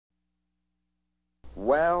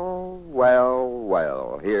Well, well,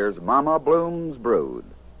 well, here's Mama Bloom's brood.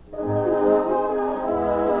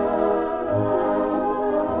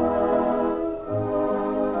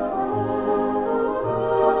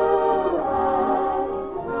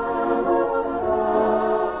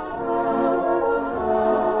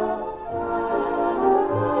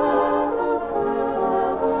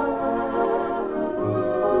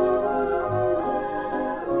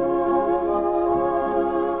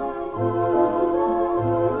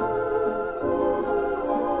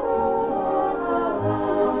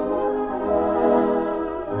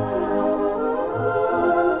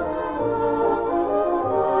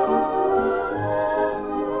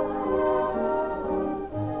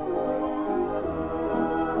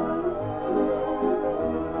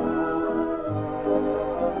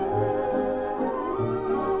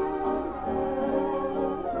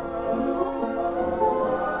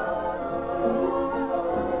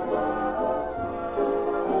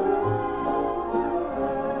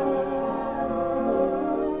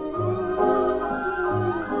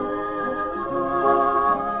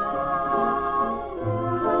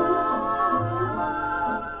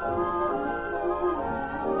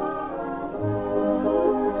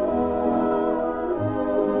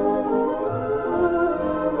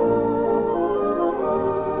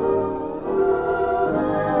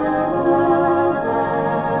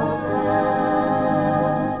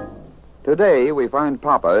 Today, we find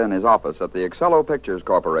Papa in his office at the Excello Pictures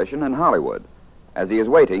Corporation in Hollywood. As he is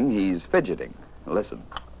waiting, he's fidgeting. Listen.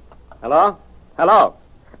 Hello? Hello?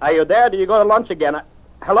 Are you there? Do you go to lunch again?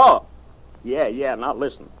 Hello? Yeah, now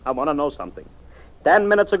listen. I want to know something. 10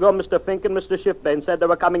 minutes ago, Mr. Fink and Mr. Schiffbane said they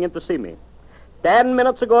were coming in to see me. 10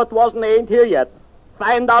 minutes ago it wasn't, they ain't here yet.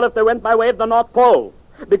 Find out if they went by way of the North Pole.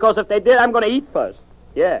 Because if they did, I'm going to eat first.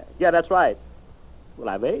 Yeah, that's right. Will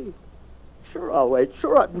I wait? Sure, I'll wait.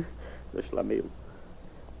 Sure, Just let me...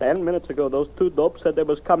 10 minutes ago, those two dopes said they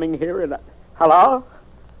was coming here and... Hello?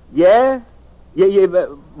 Yeah?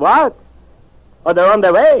 What? Oh, they're on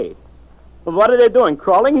their way. Well, what are they doing,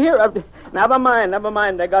 crawling here? Never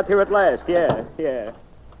mind. They got here at last. Yeah.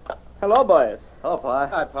 Hello, boys. Oh, Pa.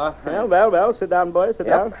 Hi, Pa. Well, sit down, boys, sit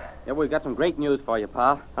down. Yeah, we've got some great news for you,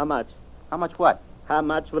 Pa. How much? How much what? How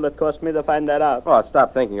much will it cost me to find that out? Oh,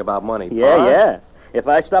 stop thinking about money, Pa. Yeah. If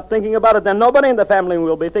I stop thinking about it, then nobody in the family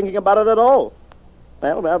will be thinking about it at all.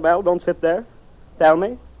 Well, don't sit there. Tell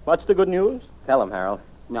me, what's the good news? Tell him, Harold.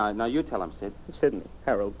 No, you tell him, Sid. Sidney,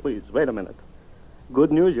 Harold, please, wait a minute. Good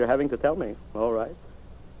news you're having to tell me. All right.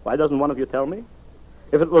 Why doesn't one of you tell me?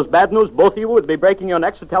 If it was bad news, both of you would be breaking your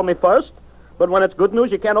necks to tell me first. But when it's good news,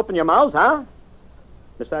 you can't open your mouths, huh?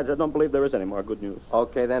 Besides, I don't believe there is any more good news.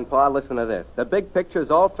 Okay, then, Pa, listen to this. The big picture's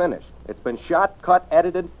all finished. It's been shot, cut,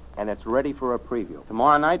 edited, and it's ready for a preview.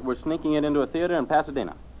 Tomorrow night, we're sneaking it into a theater in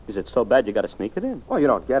Pasadena. Is it so bad you got to sneak it in? Well, you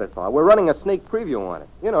don't get it, Pa. We're running a sneak preview on it.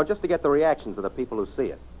 Just to get the reactions of the people who see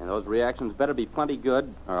it. And those reactions better be plenty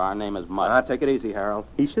good, or our name is Mud. Take it easy, Harold.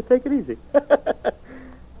 He should take it easy.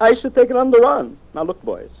 I should take it on the run. Now, look,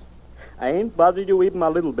 boys. I ain't bothered you even a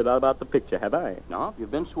little bit about the picture, have I? No,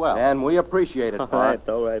 you've been swell. And we appreciate it, Pa.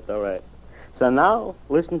 All right. So now,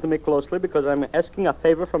 listen to me closely, because I'm asking a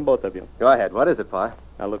favor from both of you. Go ahead. What is it, Pa?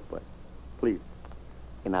 Now, look, boys. Please.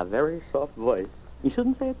 In a very soft voice. You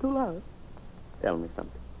shouldn't say it too loud. Tell me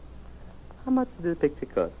something. How much did the picture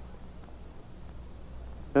cost?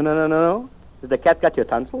 No. Has the cat got your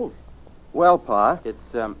tonsils? Well, Pa.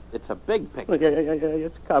 It's a big picture. Yeah,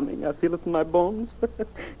 it's coming. I feel it in my bones.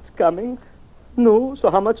 It's coming. No,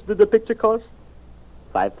 so how much did the picture cost?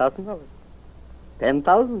 $5,000.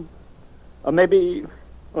 $10,000. Or maybe...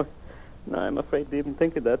 Oh, no, I'm afraid to even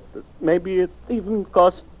think of that. Maybe it even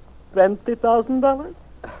cost $20,000?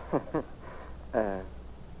 The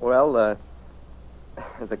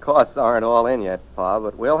costs aren't all in yet, Pa,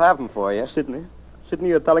 but we'll have them for you. Sydney,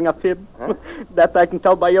 you're telling a fib? Huh? That I can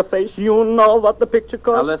tell by your face. You know what the picture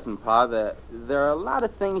cost? Now, listen, Pa, there are a lot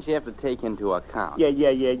of things you have to take into account. Yeah.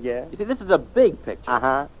 You see, this is a big picture.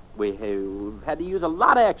 Uh-huh. We had to use a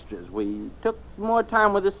lot of extras. We took more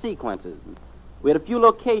time with the sequences. We had a few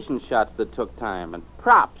location shots that took time, and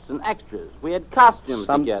props and extras. We had costumes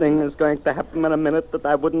to get. Something is going to happen in a minute that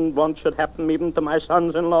I wouldn't want should happen even to my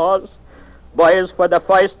sons-in-laws. Boys, for the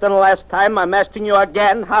first and last time, I'm asking you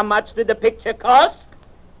again, how much did the picture cost?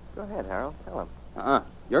 Go ahead, Harold. Tell him.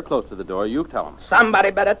 You're close to the door. You tell him. Somebody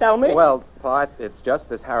better tell me. Well, Pa, it's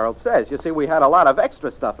just as Harold says. You see, we had a lot of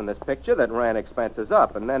extra stuff in this picture that ran expenses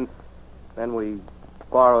up, and then we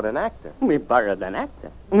borrowed an actor. We borrowed an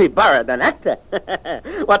actor. We borrowed an actor.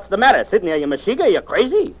 What's the matter, Sidney? Are you Meshiga? You're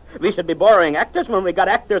crazy. We should be borrowing actors when we got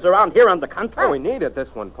actors around here on the contract. Oh, we needed this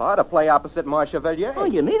one, Pa, to play opposite Marcia Chevalier. Oh,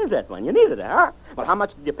 you needed that one. You needed it, huh? Well, how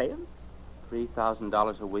much did you pay him?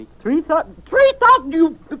 $3,000 a week. 3,000? 3,000?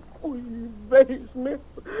 You... Oh, you Betty Smith.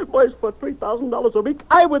 Boys, for $3,000 a week,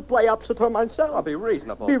 I would play opposite her myself. I'll be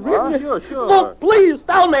reasonable, Be Pa. reasonable? Sure. Look, please,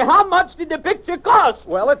 tell me, how much did the picture cost?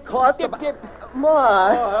 Well, it cost Ma.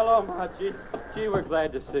 Oh, hello, Ma. Gee, we're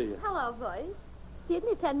glad to see you. Hello, boys.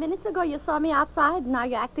 Sidney, 10 minutes ago you saw me outside, and now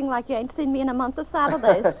you're acting like you ain't seen me in a month of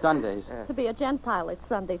Saturdays. Sundays. To be a Gentile, it's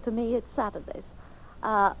Sunday. To me, it's Saturdays.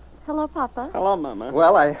 Hello, Papa. Hello, Mama.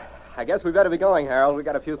 Well, I guess we better be going, Harold. We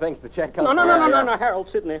got a few things to check out. No, Harold,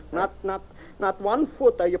 Sidney. Not 1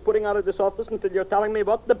 foot are you putting out of this office until you're telling me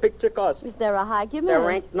what the picture costs. Is there a argument? There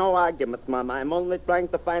ain't no argument, Mama. I'm only trying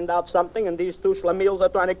to find out something, and these two schlemiels are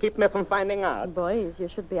trying to keep me from finding out. Boys, you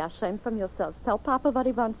should be ashamed from yourselves. Tell Papa what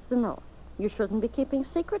he wants to know. You shouldn't be keeping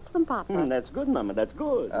secrets from Papa. That's good, Mama. That's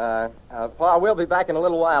good. Pa, we'll be back in a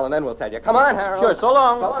little while, and then we'll tell you. Come on, Harold. Sure, so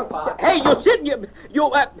long. So long, Pa. Hey, you sit.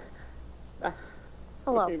 You.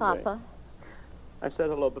 Hello, Anyway. Papa. I said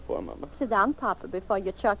hello before, Mama. Sit down, Papa, before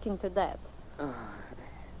you're choking to death.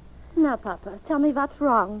 Now, Papa, tell me what's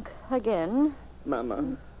wrong again.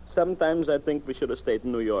 Mama, sometimes I think we should have stayed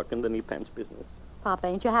in New York in the knee pants business. Papa,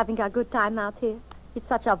 ain't you having a good time out here? It's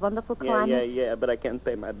such a wonderful climate. Yeah, but I can't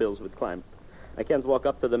pay my bills with climate. I can't walk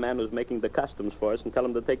up to the man who's making the costumes for us and tell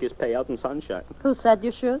him to take his pay out in sunshine. Who said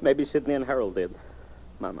you should? Maybe Sidney and Harold did.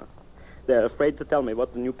 Mama, they're afraid to tell me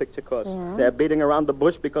what the new picture costs. Yeah? They're beating around the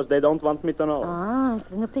bush because they don't want me to know. Ah, is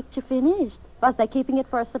the new picture finished? Was they keeping it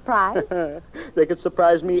for a surprise? They could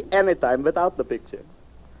surprise me anytime without the picture.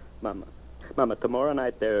 Mama, tomorrow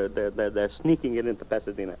night they're sneaking it into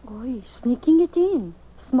Pasadena. Oi, sneaking it in.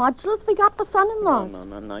 Smudgeless we got for son-in-laws.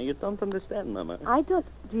 No, you don't understand, Mama. I don't.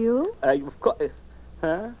 Do you? Of course.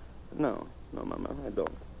 Huh? No, Mama, I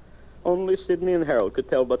don't. Only Sidney and Harold could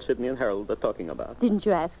tell what Sidney and Harold are talking about. Didn't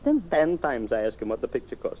you ask them? 10 times I asked them what the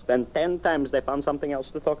picture cost. Then 10 times they found something else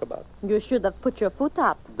to talk about. You should have put your foot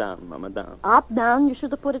up. Down, Mama, down. Up, down, you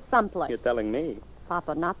should have put it someplace. You're telling me.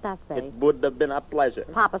 Papa, not that way. It would have been a pleasure.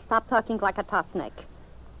 Papa, stop talking like a tough neck.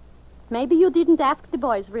 Maybe you didn't ask the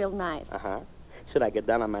boys real nice. Uh-huh. Should I get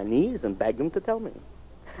down on my knees and beg them to tell me?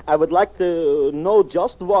 I would like to know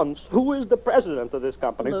just once who is the president of this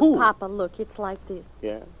company. Look, Who? Papa, look, it's like this.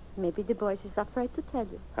 Yeah. Maybe the boys is afraid to tell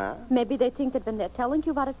you. Huh? Maybe they think that when they're telling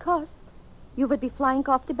you what it costs, you would be flying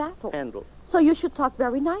off the battle. Handle. So you should talk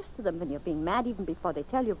very nice to them when you're being mad even before they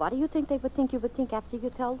tell you. What do you think they would think you would think after you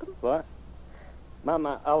tell them? What?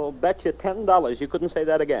 Mama, I'll bet you $10 you couldn't say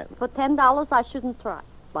that again. For $10, I shouldn't try.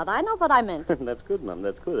 But I know what I meant. That's good, Mom.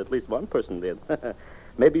 That's good. At least one person did.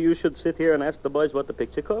 Maybe you should sit here and ask the boys what the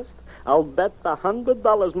picture cost. I'll bet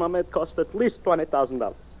 $100, Mama, it cost at least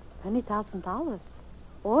 $20,000. $20,000?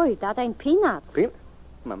 Oi, that ain't peanuts.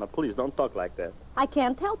 Mama, please don't talk like that. I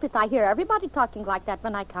can't help it. I hear everybody talking like that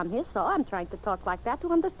when I come here, so I'm trying to talk like that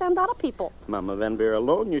to understand other people. Mama, when we're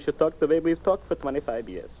alone, you should talk the way we've talked for 25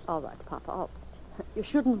 years. All right, Papa, all right. You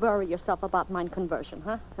shouldn't worry yourself about my conversion,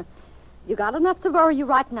 huh? You got enough to worry you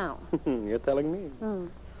right now. You're telling me.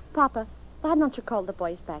 Papa, why don't you call the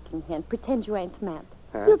boys back in here and pretend you ain't mad?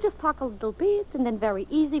 Huh? We'll just talk a little bit, and then very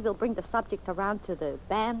easy, we'll bring the subject around to the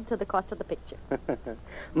band, to the cost of the picture.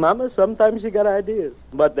 Mama, sometimes you got ideas,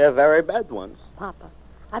 but they're very bad ones. Papa,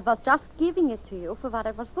 I was just giving it to you for what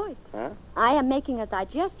I was worth. Huh? I am making a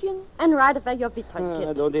digestion, and right away you're I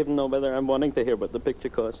kid. don't even know whether I'm wanting to hear what the picture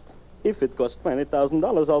cost. If it costs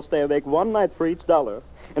 $20,000, I'll stay awake one night for each dollar.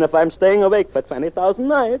 And if I'm staying awake for 20,000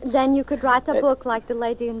 nights... Then you could write a book like the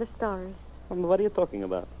lady in the stories. What are you talking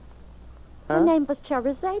about? Huh? Her name was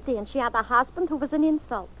Cherizade, and she had a husband who was an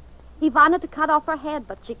insult. He wanted to cut off her head,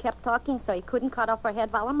 but she kept talking, so he couldn't cut off her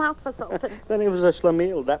head while her mouth was open. Then he was a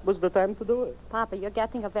schlemiel. That was the time to do it. Papa, you're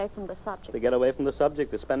getting away from the subject. To get away from the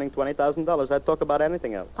subject of spending $20,000, I'd talk about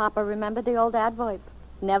anything else. Papa, remember the old adverb.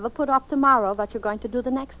 Never put off tomorrow what you're going to do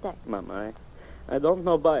the next day. Mama, I don't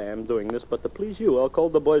know why I'm doing this, but to please you, I'll call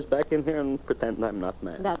the boys back in here and pretend I'm not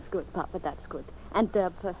mad. That's good, Papa, that's good. And,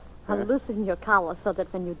 I'll loosen your collar so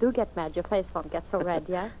that when you do get mad, your face won't get so red,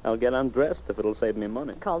 yeah? I'll get undressed if it'll save me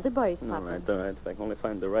money. Call the boys, Papa. All right. If I can only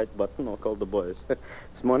find the right button, I'll call the boys.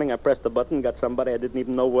 This morning I pressed the button, got somebody I didn't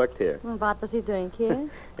even know worked here. What was he doing here?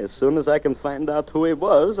 As soon as I can find out who he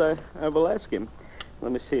was, I will ask him.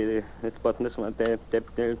 Let me see. This button, this one.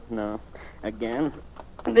 There. No. Again.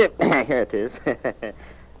 Here it is.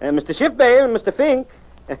 Mr. Shipbay and Mr. Fink.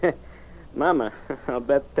 Mama, I'll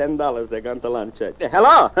bet $10 they're gone to lunch.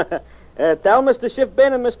 Hello. Tell Mr.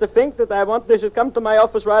 Schiffbane and Mr. Fink that I want they should come to my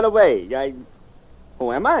office right away.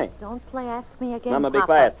 Who am I? Don't play ask me again, Mama, be Papa.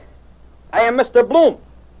 quiet. I am Mr. Bloom.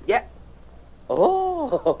 Yeah.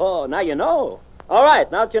 Oh, now you know. All right,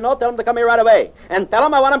 now that you know, tell them to come here right away. And tell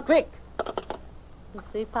them I want them quick. You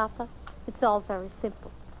see, Papa? It's all very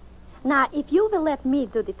simple. Now, if you will let me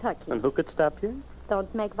do the talking, And who could stop you?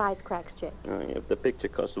 don't make wisecracks, Jake. If the picture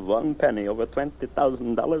costs 1 penny over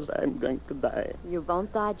 $20,000, I'm going to die. You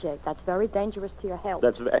won't die, Jake. That's very dangerous to your health.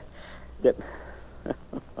 That's very...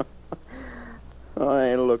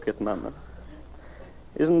 Hey, look it, Mama.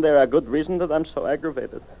 Isn't there a good reason that I'm so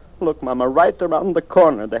aggravated? Look, Mama, right around the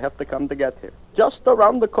corner they have to come to get here. Just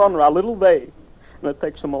around the corner, a little way. And it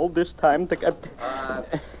takes them all this time to get...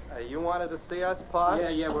 You wanted to see us, Pa?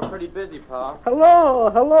 Yeah, we're pretty busy, Pa.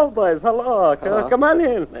 Hello, boys, hello. Come on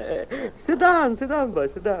in. Sit down,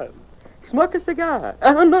 boys, sit down. Smoke a cigar.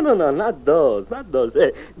 No, not those.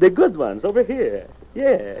 The good ones, over here.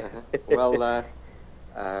 Yeah. Well,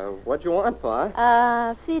 what you want,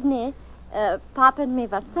 Pa? Sidney, Papa and me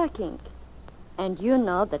were talking. And you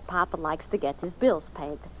know that Papa likes to get his bills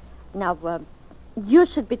paid. Now, you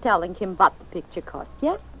should be telling him what the picture cost,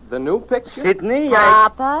 yes? The new picture? Sidney,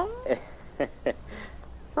 Papa?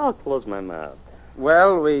 I'll close my mouth.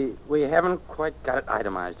 Well, we haven't quite got it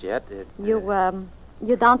itemized yet. You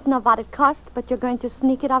don't know what it cost, but you're going to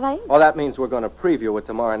sneak it away? Well, that means we're going to preview it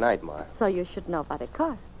tomorrow night, Ma. So you should know what it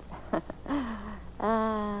cost.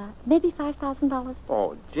 Maybe $5,000.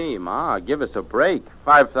 Oh, gee, Ma, give us a break.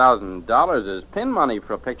 $5,000 is pin money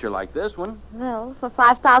for a picture like this one. Well, for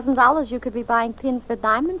 $5,000, you could be buying pins with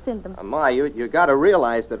diamonds in them. Ma, you got to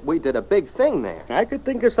realize that we did a big thing there. I could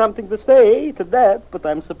think of something to say to that, but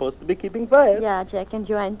I'm supposed to be keeping quiet. Yeah, Jack, and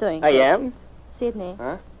you ain't doing I it. am? Sidney.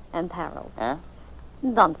 Huh? And Harold. Huh?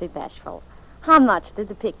 Don't be bashful. How much did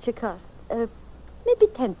the picture cost? Maybe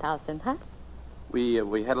 $10,000, huh? We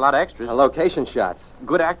had a lot of extras. Location shots.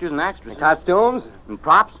 Good actors and extras. Costumes? And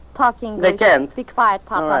props. Talking. They can't. Be quiet,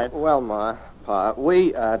 Papa. All right. Well, Ma, Pa,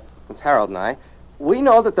 it's Harold and I, we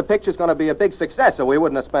know that the picture's going to be a big success, so we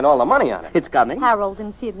wouldn't have spent all the money on it. It's coming. Harold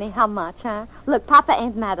and Sidney, how much, huh? Look, Papa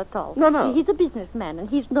ain't mad at all. No. He's a businessman, and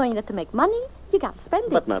he's doing it to make money. You got to spend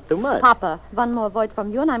it. But not too much. Papa, one more word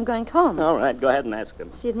from you, and I'm going home. All right, go ahead and ask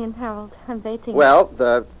him. Sidney and Harold, I'm waiting. Well,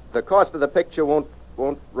 the cost of the picture won't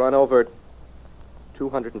run over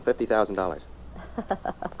 $250,000.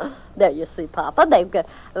 There you see, Papa. They've got...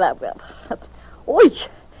 Oi!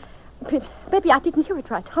 Maybe I didn't hear it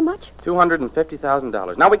right. How much?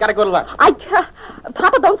 $250,000. Now we got to go to lunch.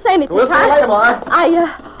 Papa, don't say anything. We'll see you later, Ma.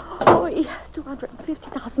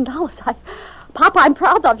 $250,000. Papa, I'm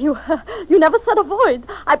proud of you. You never said a word.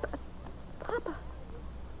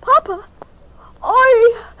 Papa.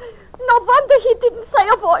 Oi! No wonder he didn't say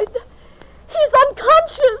a word. He's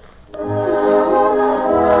unconscious.